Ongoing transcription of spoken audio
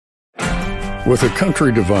With a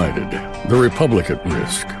country divided, the republic at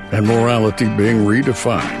risk, and morality being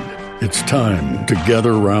redefined, it's time to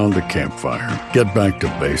gather around the campfire, get back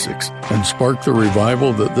to basics, and spark the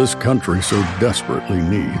revival that this country so desperately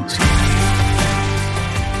needs.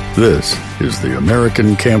 This is the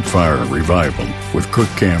American Campfire Revival with Kirk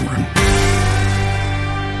Cameron.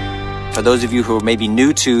 For those of you who are maybe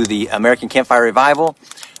new to the American Campfire Revival,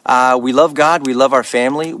 we love God, we love our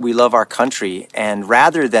family, we love our country, and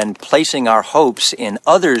rather than placing our hopes in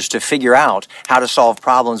others to figure out how to solve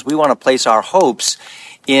problems, we want to place our hopes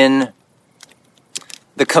in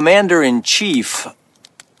the Commander-in-Chief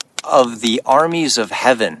of the armies of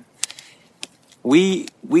heaven. We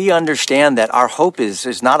understand that our hope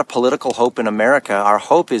is not a political hope in America. Our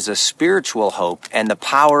hope is a spiritual hope and the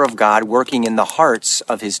power of God working in the hearts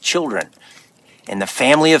of His children, in the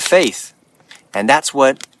family of faith. And that's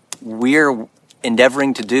what we're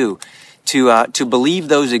endeavoring to do, to believe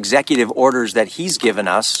those executive orders that He's given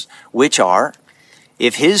us, which are,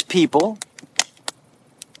 if His people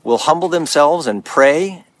will humble themselves and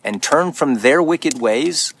pray and turn from their wicked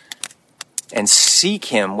ways and seek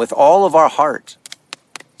Him with all of our heart,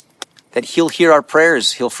 that He'll hear our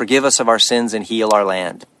prayers, He'll forgive us of our sins and heal our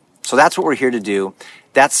land. So that's what we're here to do.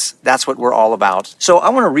 That's what we're all about. So I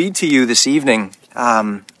want to read to you this evening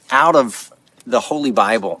out of the Holy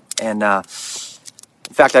Bible. And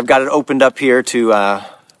in fact, I've got it opened up here to a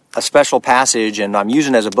special passage, and I'm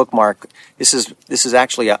using it as a bookmark. This is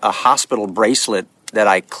actually a hospital bracelet that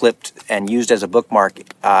I clipped and used as a bookmark.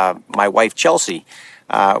 My wife, Chelsea,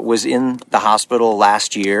 was in the hospital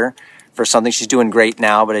last year for something. She's doing great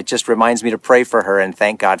now, but it just reminds me to pray for her and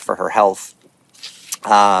thank God for her health.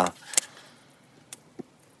 I'm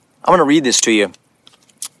going to read this to you.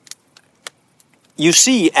 You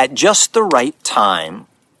see, at just the right time,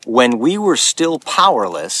 when we were still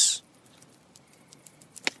powerless,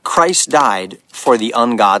 Christ died for the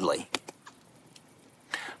ungodly.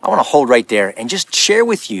 I want to hold right there and just share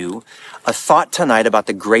with you a thought tonight about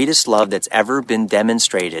the greatest love that's ever been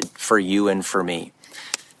demonstrated for you and for me.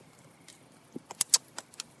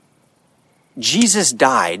 Jesus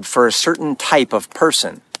died for a certain type of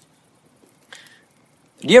person.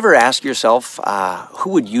 Do you ever ask yourself,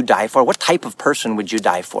 who would you die for? What type of person would you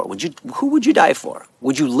die for? Who would you die for?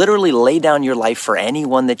 Would you literally lay down your life for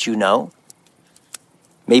anyone that you know?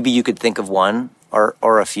 Maybe you could think of one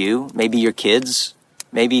or a few. Maybe your kids.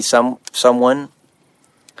 Maybe someone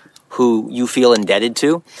who you feel indebted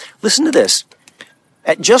to. Listen to this.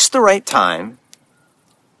 At just the right time,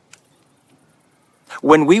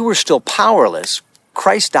 when we were still powerless,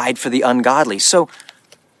 Christ died for the ungodly. So,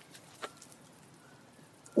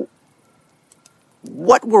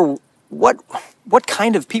 what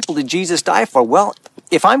kind of people did Jesus die for? Well,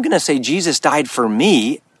 if I'm going to say Jesus died for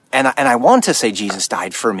me, and I want to say Jesus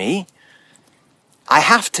died for me, I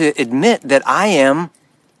have to admit that I am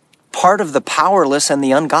part of the powerless and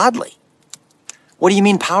the ungodly. What do you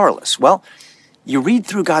mean powerless? Well, you read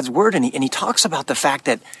through God's Word and he talks about the fact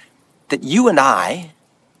that you and I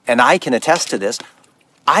can attest to this,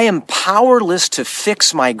 I am powerless to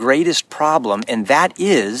fix my greatest problem, and that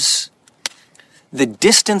is the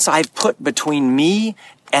distance I've put between me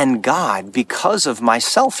and God because of my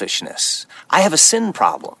selfishness. I have a sin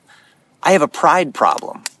problem. I have a pride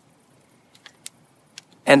problem.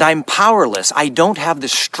 And I'm powerless. I don't have the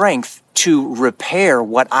strength to repair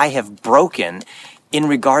what I have broken in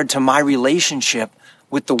regard to my relationship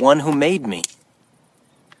with the one who made me.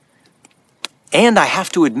 And I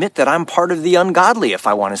have to admit that I'm part of the ungodly if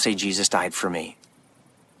I want to say Jesus died for me.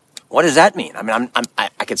 What does that mean? I mean,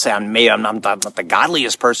 I could say I'm not the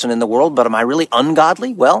godliest person in the world, but am I really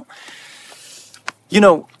ungodly? Well, you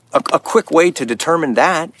know, a quick way to determine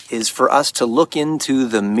that is for us to look into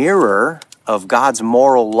the mirror of God's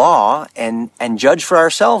moral law and judge for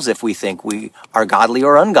ourselves if we think we are godly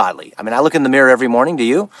or ungodly. I mean, I look in the mirror every morning. Do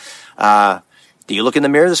you? Do you look in the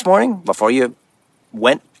mirror this morning before you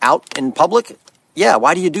went out in public? Yeah,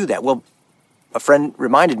 why do you do that? Well, a friend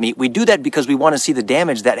reminded me, we do that because we want to see the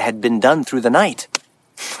damage that had been done through the night,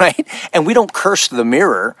 right? And we don't curse the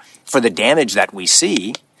mirror for the damage that we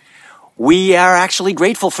see. We are actually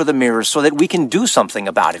grateful for the mirror so that we can do something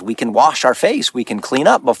about it. We can wash our face. We can clean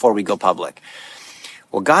up before we go public.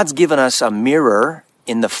 Well, God's given us a mirror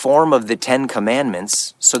in the form of the 10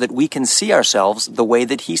 Commandments so that we can see ourselves the way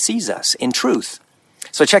that He sees us in truth.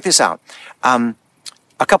 So check this out.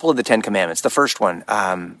 A couple of the 10 Commandments. The first one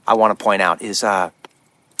I want to point out is, have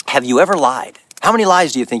you ever lied? How many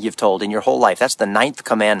lies do you think you've told in your whole life? That's the 9th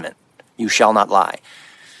commandment. You shall not lie.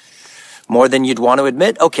 More than you'd want to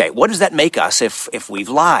admit? Okay, what does that make us if we've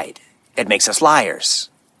lied? It makes us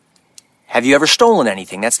liars. Have you ever stolen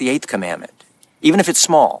anything? That's the 8th commandment. even if it's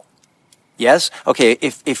small. Yes? Okay,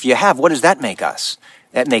 if you have, what does that make us?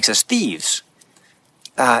 That makes us thieves.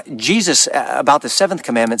 Jesus, about the seventh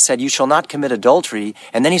commandment, said, you shall not commit adultery.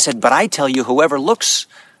 And then he said, but I tell you, whoever looks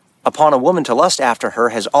upon a woman to lust after her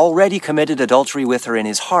has already committed adultery with her in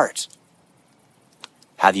his heart.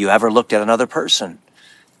 Have you ever looked at another person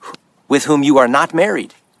with whom you are not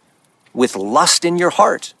married, with lust in your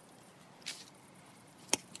heart?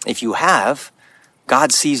 If you have,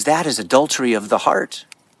 God sees that as adultery of the heart.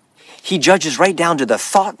 He judges right down to the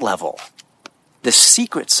thought level, the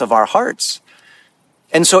secrets of our hearts.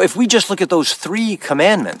 And so if we just look at those 3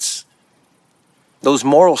 commandments, those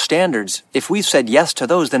moral standards, if we've said yes to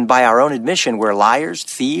those, then by our own admission, we're liars,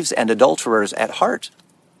 thieves, and adulterers at heart.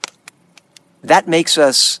 That makes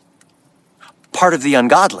us part of the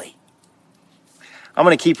ungodly. I'm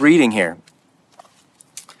going to keep reading here.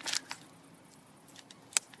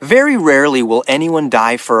 Very rarely will anyone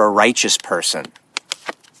die for a righteous person.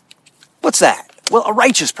 What's that? Well, a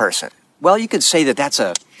righteous person. Well, you could say that that's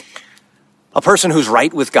a person who's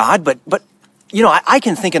right with God, but you know, I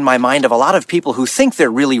can think in my mind of a lot of people who think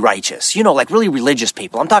they're really righteous, you know, like really religious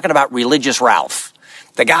people. I'm talking about religious Ralph,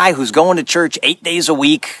 the guy who's going to church 8 days a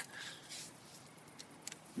week,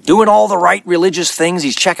 doing all the right religious things.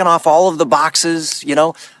 He's checking off all of the boxes, you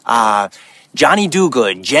know, Johnny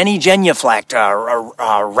Dogood, Jenny Genuflect,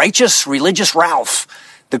 righteous religious Ralph.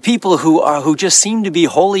 The people who just seem to be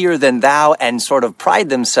holier than thou and sort of pride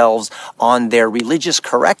themselves on their religious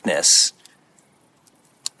correctness.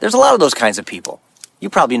 There's a lot of those kinds of people. You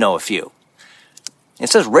probably know a few. It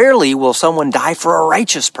says, rarely will someone die for a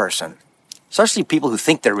righteous person, especially people who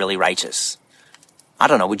think they're really righteous. I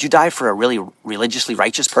don't know, would you die for a really religiously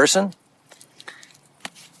righteous person?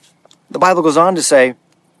 The Bible goes on to say,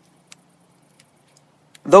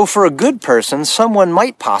 though for a good person, someone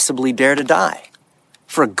might possibly dare to die.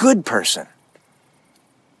 For a good person.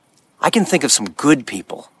 I can think of some good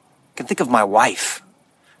people. I can think of my wife.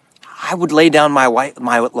 I would lay down my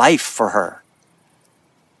life for her.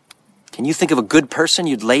 Can you think of a good person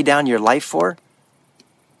you'd lay down your life for?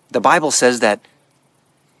 The Bible says that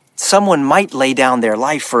someone might lay down their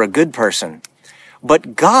life for a good person.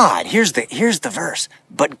 But God, here's the verse.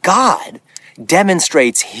 But God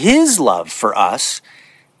demonstrates his love for us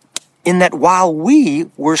in that while we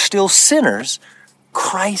were still sinners,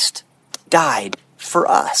 Christ died for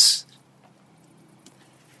us.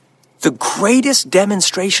 The greatest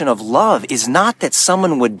demonstration of love is not that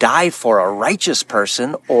someone would die for a righteous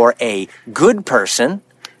person or a good person,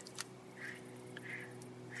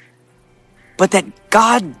 but that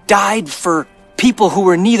God died for people who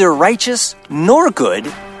were neither righteous nor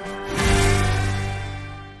good.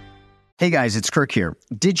 Hey guys, it's Kirk here.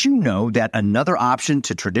 Did you know that another option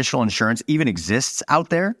to traditional insurance even exists out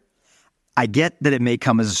there? I get that it may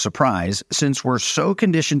come as a surprise since we're so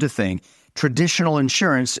conditioned to think traditional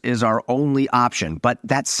insurance is our only option, but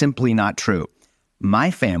that's simply not true. My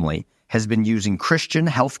family has been using Christian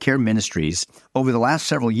healthcare ministries over the last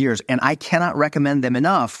several years, and I cannot recommend them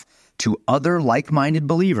enough to other like-minded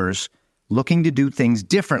believers looking to do things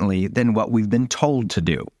differently than what we've been told to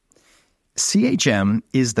do. CHM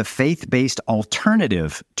is the faith-based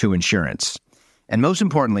alternative to insurance. And most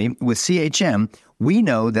importantly, with CHM, we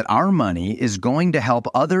know that our money is going to help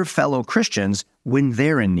other fellow Christians when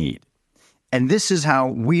they're in need. And this is how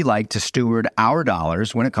we like to steward our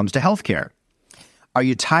dollars when it comes to healthcare. Are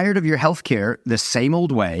you tired of your healthcare the same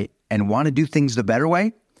old way and want to do things the better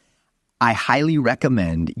way? I highly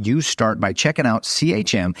recommend you start by checking out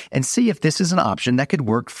CHM and see if this is an option that could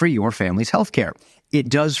work for your family's healthcare. It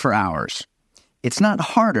does for ours. It's not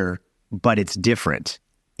harder, but it's different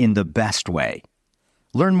in the best way.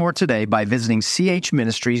 Learn more today by visiting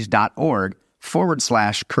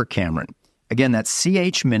chministries.org/Kirk Cameron. Again, that's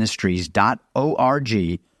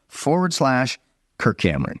chministries.org/Kirk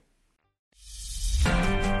Cameron.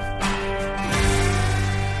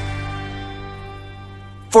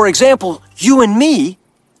 For example, you and me,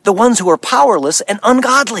 the ones who are powerless and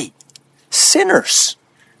ungodly, sinners.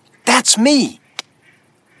 That's me.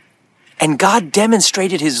 And God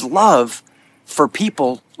demonstrated his love for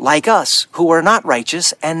people like us who are not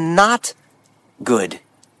righteous and not good,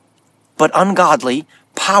 but ungodly,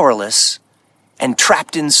 powerless, and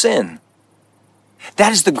trapped in sin.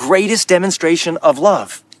 That is the greatest demonstration of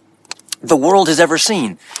love the world has ever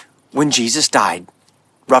seen when Jesus died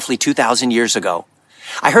roughly 2,000 years ago.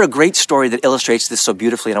 I heard a great story that illustrates this so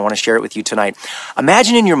beautifully, and I want to share it with you tonight.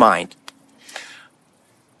 Imagine in your mind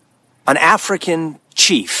an African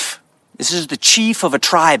chief. This is the chief of a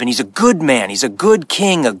tribe, and he's a good man. He's a good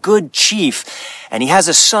king, a good chief. And he has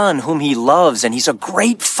a son whom he loves, and he's a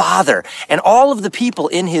great father. And all of the people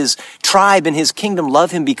in his tribe, in his kingdom,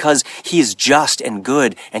 love him because he is just and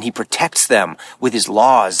good, and he protects them with his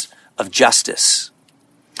laws of justice.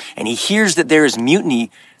 And he hears that there is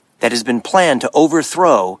mutiny that has been planned to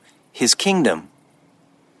overthrow his kingdom.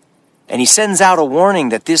 And he sends out a warning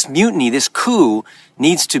that this mutiny, this coup,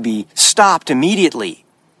 needs to be stopped immediately.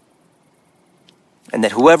 And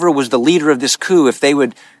that whoever was the leader of this coup, if they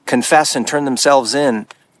would confess and turn themselves in,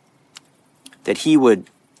 that he would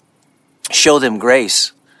show them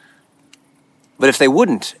grace. But if they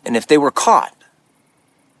wouldn't, and if they were caught,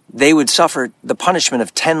 they would suffer the punishment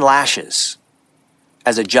of 10 lashes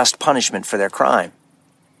as a just punishment for their crime.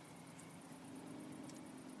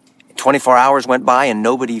 24 hours went by and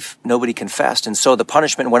nobody confessed. And so the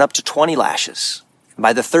punishment went up to 20 lashes.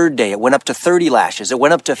 By the third day, it went up to 30 lashes. It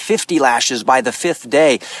went up to 50 lashes by the fifth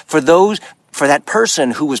day for that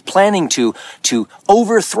person who was planning to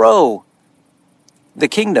overthrow the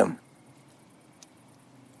kingdom.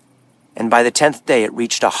 And by the 10th day, it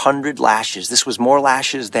reached 100 lashes. This was more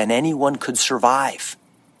lashes than anyone could survive.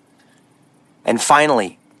 And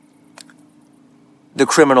finally, the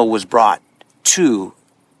criminal was brought to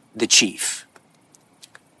the chief.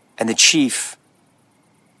 And the chief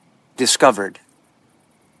discovered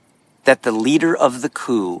that the leader of the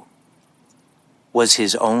coup was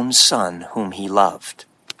his own son whom he loved.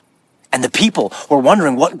 And the people were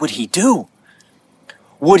wondering, what would he do?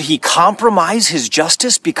 Would he compromise his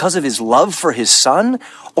justice because of his love for his son?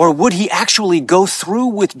 Or would he actually go through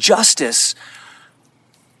with justice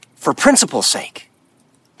for principle's sake?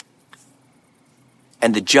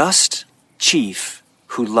 And the just chief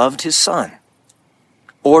who loved his son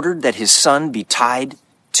ordered that his son be tied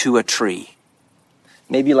to a tree.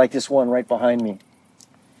 Maybe like this one right behind me.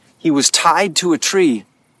 He was tied to a tree.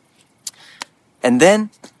 And then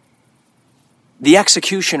the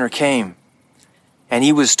executioner came, and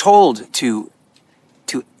he was told to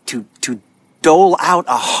dole out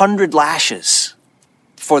 100 lashes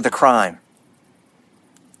for the crime.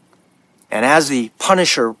 And as the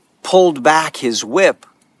punisher pulled back his whip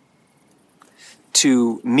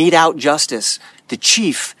to mete out justice, the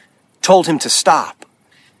chief told him to stop.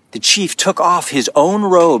 The chief took off his own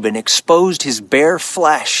robe and exposed his bare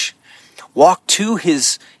flesh, walked to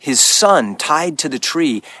his son tied to the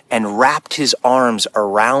tree, and wrapped his arms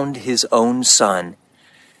around his own son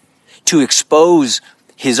to expose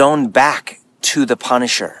his own back to the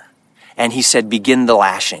punisher. And he said, begin the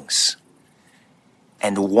lashings.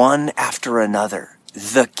 And one after another,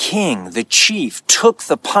 the king, the chief, took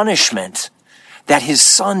the punishment that his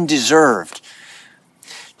son deserved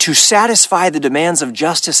to satisfy the demands of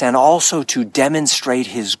justice and also to demonstrate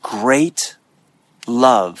his great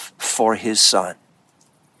love for his son.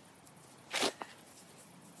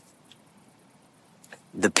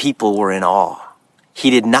 The people were in awe. He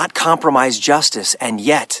did not compromise justice, and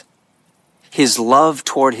yet his love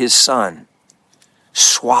toward his son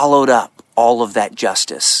swallowed up all of that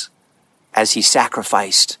justice as he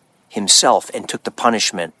sacrificed himself and took the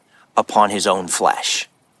punishment upon his own flesh.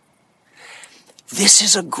 This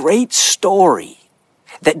is a great story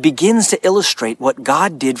that begins to illustrate what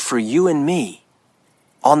God did for you and me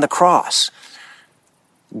on the cross.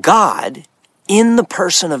 God, in the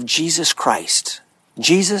person of Jesus Christ,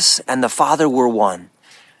 Jesus and the Father were one.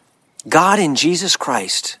 God in Jesus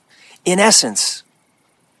Christ, in essence,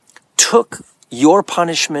 took your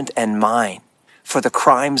punishment and mine for the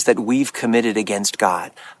crimes that we've committed against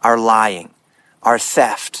God, our lying, our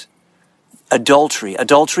theft, adultery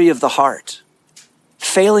of the heart,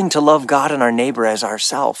 failing to love God and our neighbor as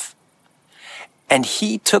ourselves. And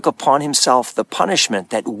he took upon himself the punishment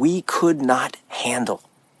that we could not handle.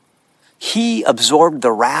 He absorbed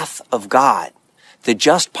the wrath of God, the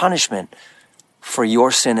just punishment for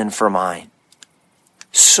your sin and for mine,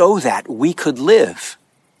 so that we could live.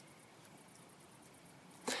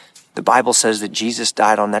 The Bible says that Jesus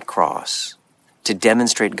died on that cross to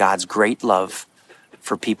demonstrate God's great love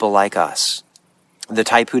for people like us, the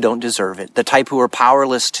type who don't deserve it, the type who are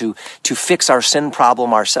powerless to fix our sin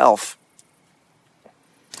problem ourselves.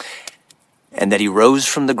 And that he rose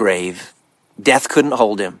from the grave. Death couldn't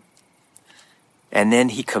hold him. And then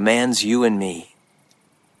he commands you and me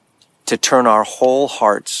to turn our whole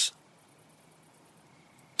hearts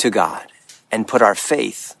to God and put our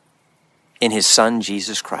faith in his son,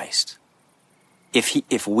 Jesus Christ.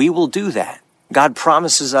 If we will do that, God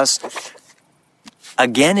promises us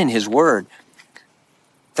again in his word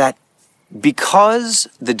that because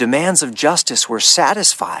the demands of justice were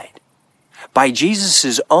satisfied by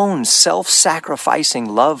Jesus' own self-sacrificing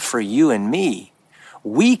love for you and me,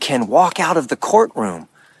 we can walk out of the courtroom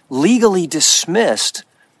legally dismissed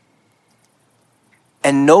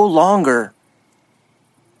and no longer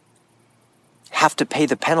have to pay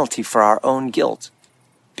the penalty for our own guilt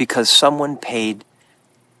because someone paid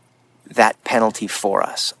that penalty for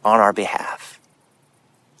us on our behalf.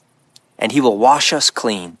 And he will wash us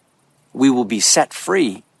clean. We will be set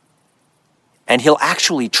free. And he'll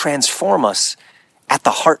actually transform us at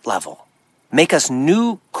the heart level, make us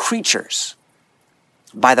new creatures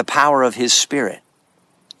by the power of his Spirit.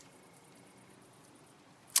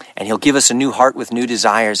 And he'll give us a new heart with new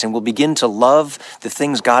desires, and we'll begin to love the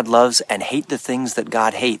things God loves and hate the things that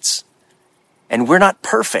God hates. And we're not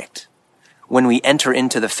perfect when we enter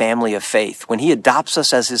into the family of faith. When he adopts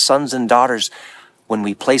us as his sons and daughters, when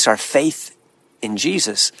we place our faith in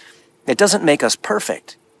Jesus, it doesn't make us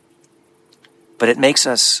perfect, but it makes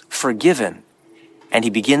us forgiven. And he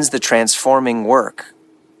begins the transforming work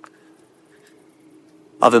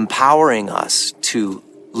of empowering us to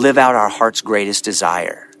live out our heart's greatest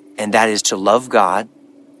desire, and that is to love God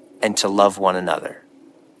and to love one another.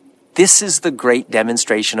 This is the great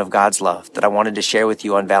demonstration of God's love that I wanted to share with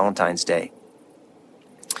you on Valentine's Day.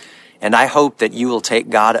 And I hope that you will take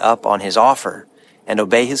God up on his offer and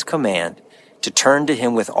obey his command to turn to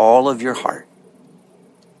him with all of your heart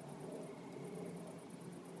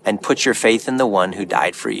and put your faith in the one who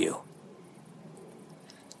died for you.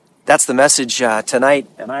 That's the message tonight,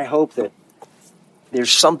 and I hope that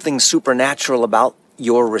there's something supernatural about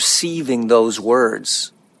your receiving those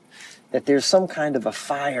words, that there's some kind of a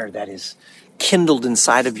fire that is kindled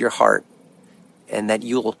inside of your heart, and that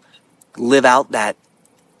you'll live out that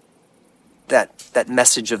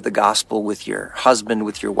message of the gospel with your husband,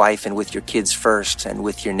 with your wife, and with your kids first, and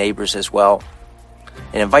with your neighbors as well.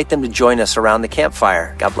 And invite them to join us around the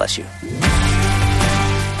campfire. God bless you.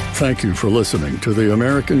 Thank you for listening to the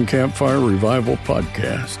American Campfire Revival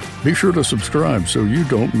Podcast. Be sure to subscribe so you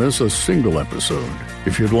don't miss a single episode.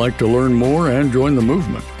 If you'd like to learn more and join the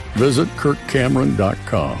movement, visit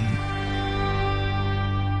kirkcameron.com.